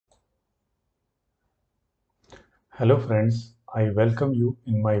Hello friends, I welcome you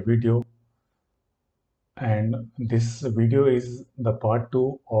in my video, and this video is the part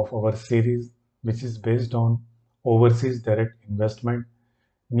 2 of our series which is based on overseas direct investment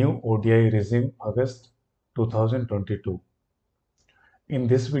new ODI regime August 2022. In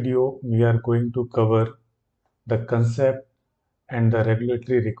this video we are going to cover the concept and the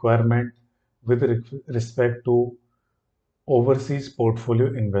regulatory requirement with respect to overseas portfolio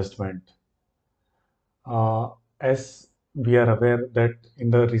investment. As we are aware that in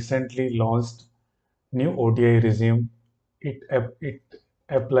the recently launched new ODI regime, it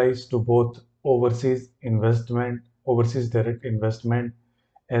applies to both overseas direct investment,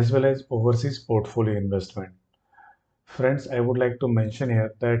 as well as overseas portfolio investment. Friends, I would like to mention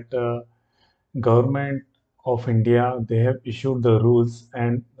here that Government of India, they have issued the rules,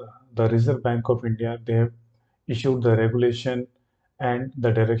 and the Reserve Bank of India, they have issued the regulation and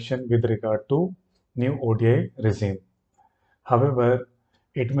the direction with regard to new ODI regime. However,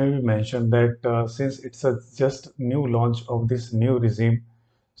 it may be mentioned that since it's a just new launch of this new regime,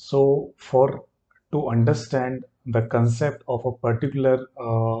 so for to understand the concept of a particular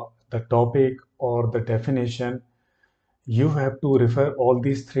the topic or the definition, you have to refer all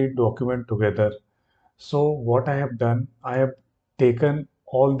these three documents together. So what I have done, I have taken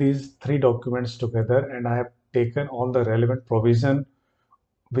all these three documents together, and I have taken all the relevant provision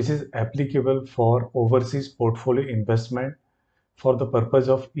which is applicable for overseas portfolio investment for the purpose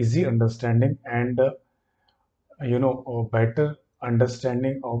of easy understanding and a better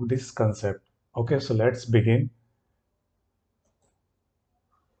understanding of this concept. Okay, so let's begin.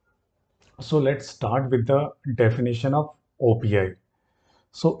 So let's start with the definition of OPI.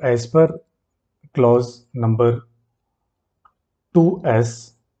 So as per clause number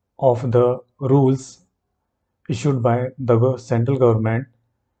 2S of the rules issued by the central government,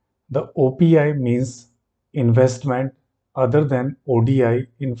 the OPI means investment other than ODI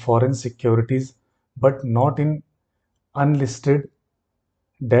in foreign securities, but not in unlisted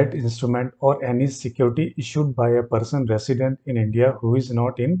debt instrument or any security issued by a person resident in India who is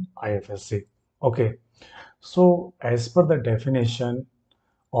not in IFSC. Okay, so as per the definition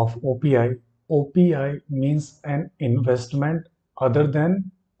of OPI, OPI means an investment other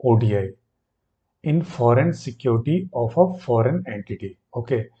than ODI in foreign security of a foreign entity.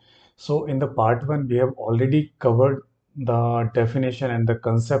 Okay, so in the part 1 we have already covered the definition and the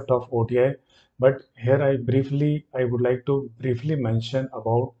concept of ODI, but here I would like to briefly mention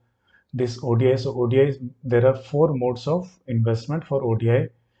about this ODI. So ODI, there are four modes of investment for ODI.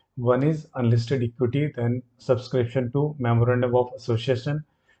 One is unlisted equity, then subscription to memorandum of association,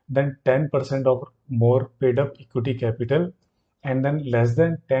 then 10% of more paid up equity capital, and then less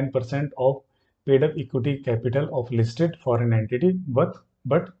than 10% of paid up equity capital of listed foreign entity, but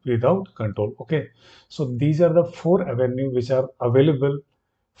without control. Okay, so these are the four avenues which are available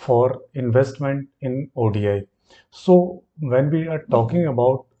for investment in ODI. So when we are talking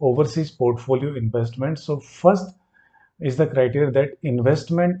about overseas portfolio investment, so first is the criteria that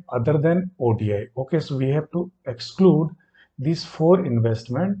investment other than ODI. Okay, so we have to exclude these four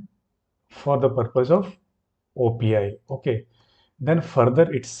investment for the purpose of OPI. Okay, then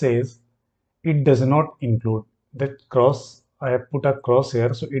further it says it does not include that cross. I have put a cross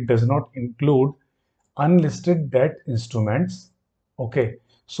here, so it does not include unlisted debt instruments. Okay,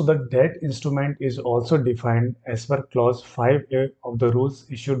 so the debt instrument is also defined as per clause 5A of the rules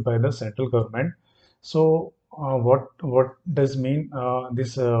issued by the central government. So what does mean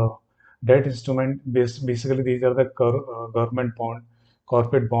this debt instrument? Basically these are the government bond,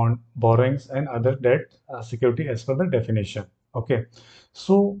 corporate bond, borrowings, and other debt security as per the definition. Okay,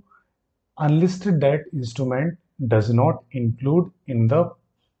 so unlisted debt instrument does not include in the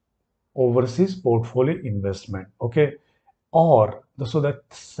overseas portfolio investment. Okay, or so the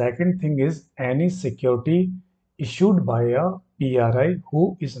second thing is any security issued by a PRI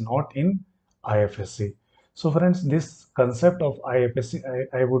who is not in IFSC. So friends, this concept of IFSC,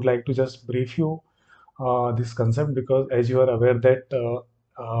 I would like to just brief you this concept, because as you are aware that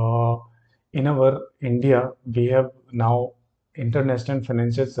in our India we have now International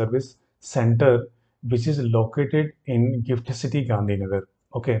Financial Service Center, which is located in Gift City, Gandhinagar.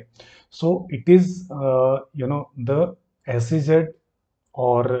 Okay, so it is the SEZ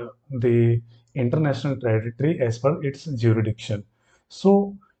or the international territory as per its jurisdiction.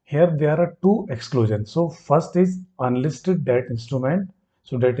 So here there are two exclusions. So first is unlisted debt instrument.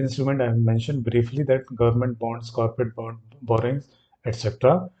 So debt instrument I have mentioned briefly, that government bonds, corporate bond, borrowings,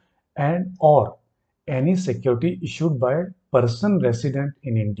 etc. And or any security issued by person resident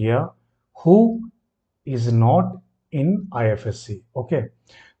in India who is not in IFSC. Okay,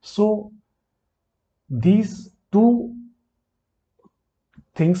 so these two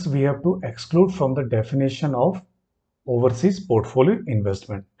things we have to exclude from the definition of overseas portfolio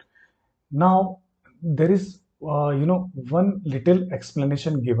investment. Now, there is one little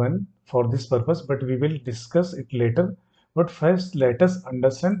explanation given for this purpose, but we will discuss it later. But first, let us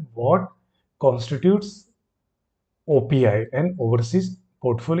understand what constitutes OPI and overseas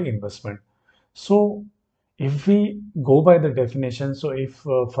portfolio investment. So, if we go by the definition, so if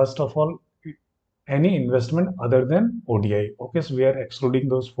first of all, any investment other than ODI, okay, so we are excluding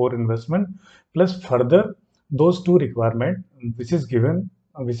those four investment plus further those two requirement which is given,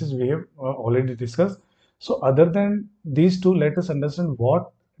 which is we have already discussed. So, other than these two, let us understand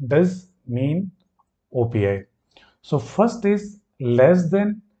what does mean OPI. So, first is less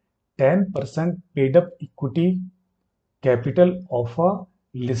than 10% paid up equity capital of a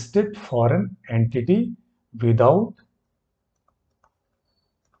listed foreign entity without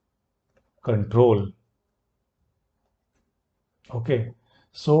control. Okay,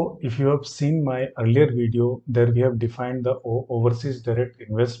 so if you have seen my earlier video, there we have defined the overseas direct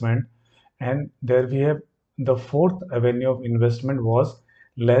investment, and there we have the fourth avenue of investment was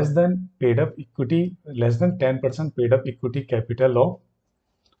less than paid up equity, less than 10% paid up equity capital of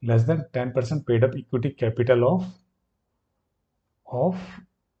less than 10% paid up equity capital of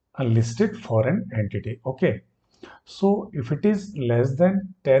a listed foreign entity. Okay, so if it is less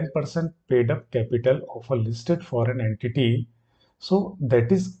than 10% paid up capital of a listed foreign entity, so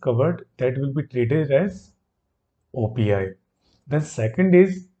that is covered, that will be treated as OPI. Then second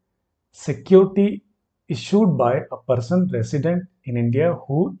is security issued by a person resident in India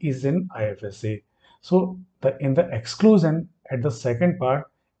who is in IFSC. So in the exclusion at the second part,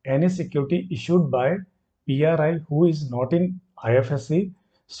 any security issued by PRI who is not in IFSC.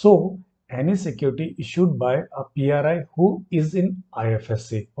 So any security issued by a PRI who is in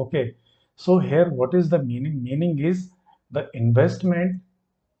IFSC. Okay. So here what is the meaning? Meaning is the investment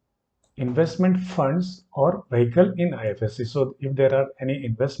funds or vehicle in IFSC. So if there are any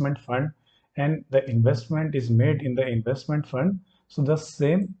investment fund and the investment is made in the investment fund, so the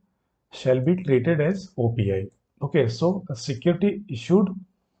same shall be treated as OPI. Okay, so the security issued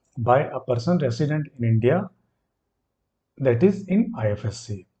by a person resident in India, that is in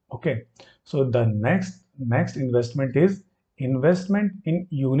IFSC. Okay, so the next investment is investment in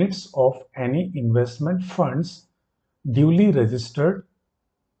units of any investment funds duly registered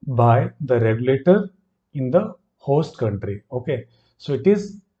by the regulator in the host country. Okay, so it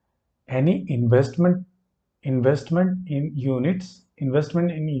is any investment in units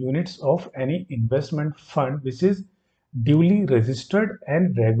of any investment fund which is duly registered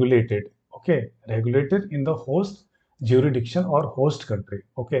and regulated. Okay, regulated in the host jurisdiction or host country.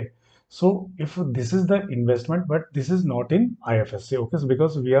 Okay, so if this is the investment, but this is not in IFSC. Okay, so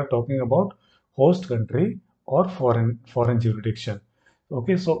because we are talking about host country or foreign jurisdiction.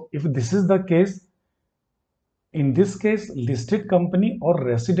 Okay, so if this is the case, in this case, listed company or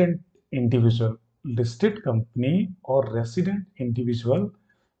resident individual,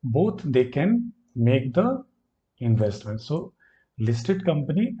 both they can make the investment. So listed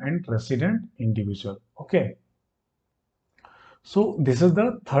company and resident individual. Okay. So this is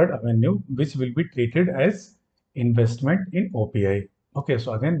the third avenue which will be treated as investment in OPI. Okay.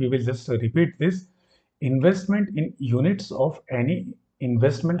 So again, we will just repeat this. Investment in units of any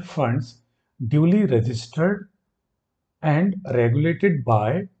investment funds duly registered and regulated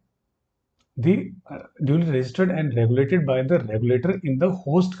by the regulator in the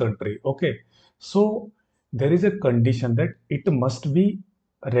host country. Okay, so there is a condition that it must be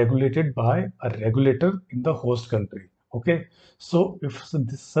regulated by a regulator in the host country. Okay, so if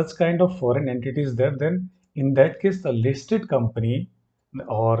such kind of foreign entity is there, then in that case the listed company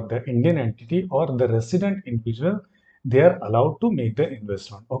or the Indian entity or the resident individual, they are allowed to make the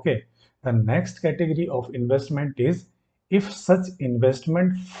investment. Okay, the next category of investment is if such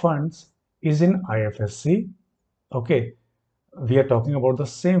investment funds is in IFSC. Okay, we are talking about the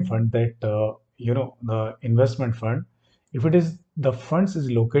same fund that the investment fund. If it is the funds is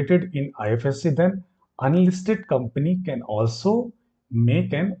located in IFSC, then unlisted company can also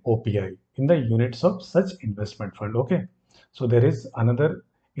make an OPI in the units of such investment fund. Okay, so there is another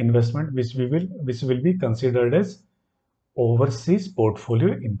investment which will be considered as overseas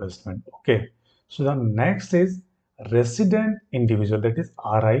portfolio investment. Okay, so the next is resident individual, that is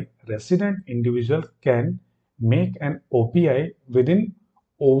RI. Resident individual can make an OPI within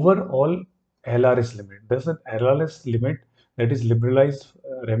overall LRS limit. There's an LRS limit, that is liberalized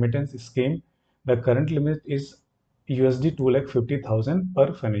remittance scheme. The current limit is USD 2,50,000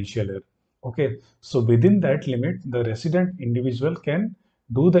 per financial year. Okay, so within that limit, the resident individual can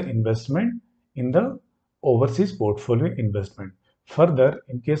do the investment in the overseas portfolio investment. Further,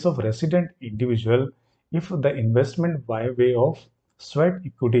 in case of resident individual, if the investment by way of sweat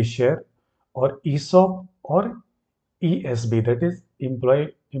equity share or ESOP or ESB, that is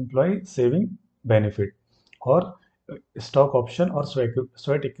employee saving benefit, or stock option or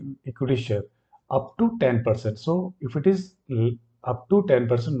sweat equity share up to 10%. So if it is up to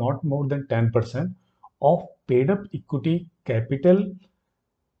 10%, not more than 10% of paid up equity capital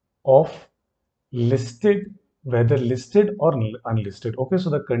of listed, whether listed or unlisted. Okay, so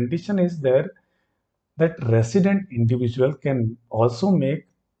the condition is there that resident individual can also make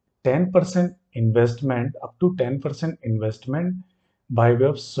 10% investment, up to 10% investment by way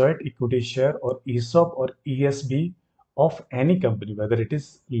of sweat equity share or ESOP or ESB of any company, whether it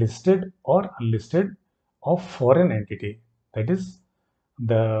is listed or unlisted, of foreign entity. That is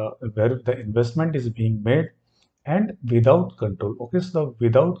the where the investment is being made, and without control. Okay, so the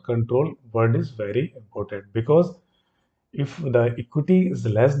without control word is very important, because if the equity is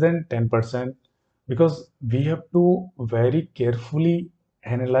less than 10%, because we have to very carefully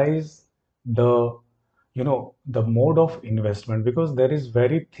analyze the the mode of investment, because there is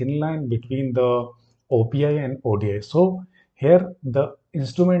very thin line between the OPI and ODI. So here the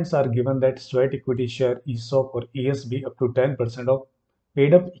instruments are given that sweat equity share, ESOP or ESB up to 10% of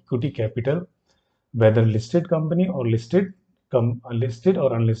paid up equity capital, whether listed company or listed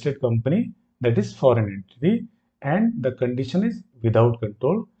or unlisted company, that is foreign entity, and the condition is without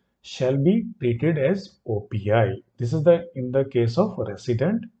control, shall be treated as OPI. This is the in the case of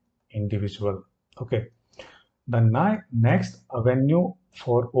resident individual. Okay. The next avenue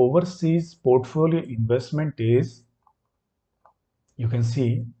for overseas portfolio investment is, you can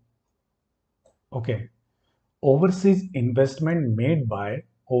see, okay, overseas investment made by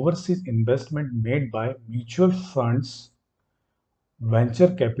mutual funds, venture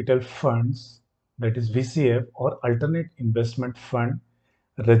capital funds, that is VCF, or alternate investment fund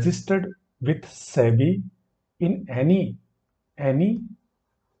registered with SEBI in any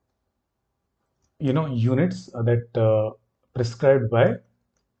units that prescribed by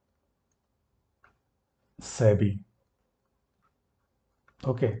SEBI.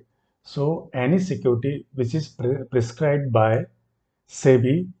 Okay, so any security which is prescribed by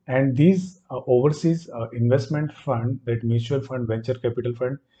SEBI, and these overseas investment fund, that mutual fund, venture capital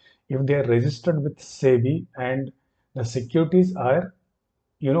fund, if they are registered with SEBI and the securities are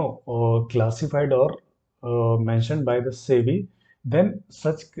classified or mentioned by the SEBI, then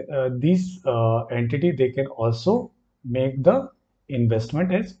such these entity, they can also make the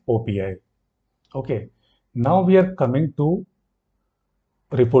investment as OPI. Okay, now we are coming to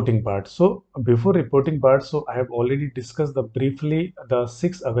reporting part. So before reporting part, so I have already discussed the briefly the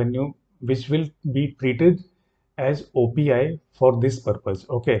 6 avenue which will be treated as OPI for this purpose.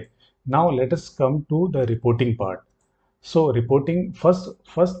 Okay, now let us come to the reporting part. So reporting,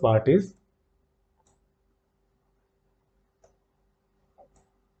 first part is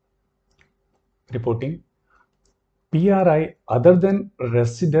reporting. PRI other than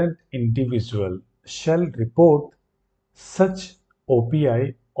resident individual shall report such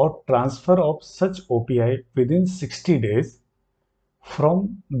OPI or transfer of such OPI within 60 days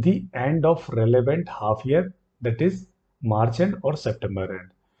from the end of relevant half year, that is March end or September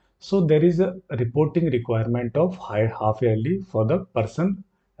end. So there is a reporting requirement of half yearly for the person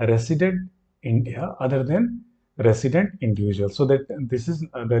resident India other than resident individual. So that this is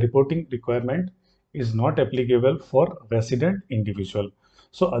the reporting requirement is not applicable for resident individual.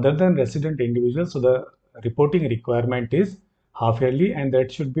 So other than resident individual, so the reporting requirement is half yearly, and that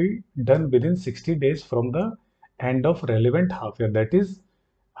should be done within 60 days from the end of relevant half year, that is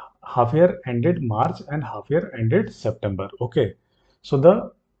half year ended March and half year ended September. Okay, so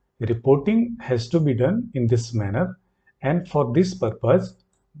the reporting has to be done in this manner, and for this purpose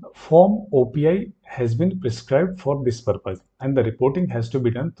form OPI has been prescribed for this purpose, and the reporting has to be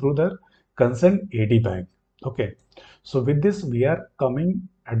done through the concerned AD bank. Okay, so with this we are coming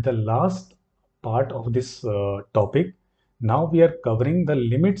at the last part of this topic. Now we are covering the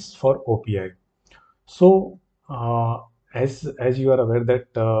limits for OPI. So, as you are aware that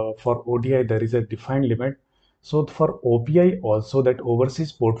for ODI there is a defined limit. So for OPI also, that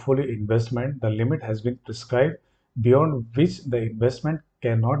overseas portfolio investment, the limit has been prescribed beyond which the investment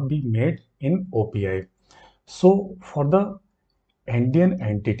cannot be made in OPI. So for the Indian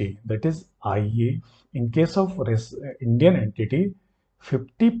entity, that is IE, in case of Indian entity,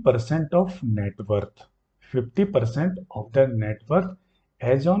 50% of net worth, 50% of their net worth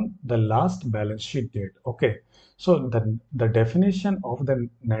as on the last balance sheet date. Okay, so the definition of the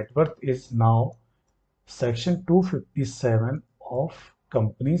net worth is now section 257 of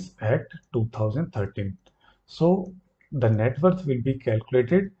Companies Act 2013. So the net worth will be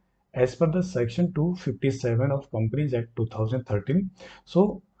calculated as per the section 257 of Companies Act 2013.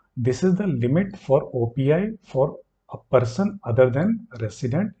 So this is the limit for OPI for a person other than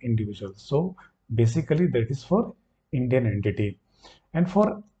resident individual. So basically that is for Indian entity. And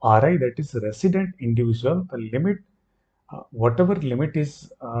for RI, that is resident individual, the limit, whatever limit is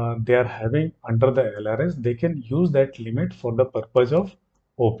they are having under the LRS, they can use that limit for the purpose of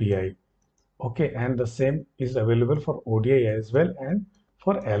OPI. Okay, and the same is available for ODI as well and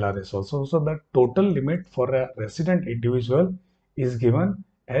for LRS also. So the total limit for a resident individual is given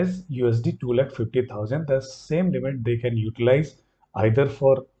as USD 2,50,000. The same limit they can utilize either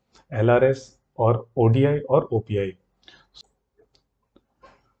for LRS or ODI or OPI.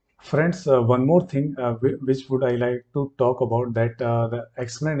 Friends, one more thing which would I like to talk about, that the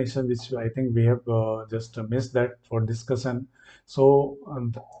explanation which I think we have just missed that for discussion. So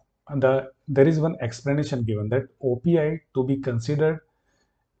there is one explanation given that OPI to be considered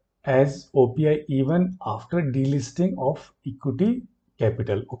as OPI even after delisting of equity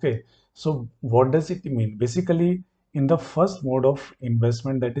capital. Okay, so what does it mean? Basically, in the first mode of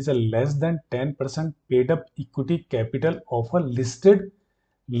investment, that is a less than 10% paid up equity capital of a listed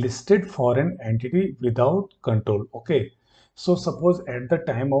foreign entity without control. Okay, so suppose at the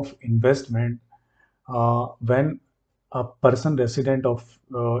time of investment, when a person resident of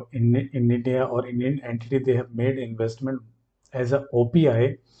in India or Indian entity, they have made investment as a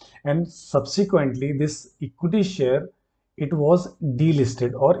OPI, and subsequently this equity share, it was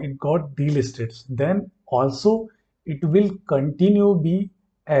delisted or it got delisted, then also it will continue be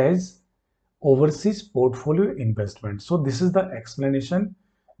as overseas portfolio investment. So this is the explanation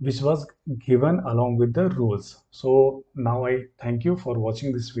which was given along with the rules. So now I thank you for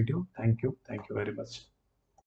watching this video. Thank you very much.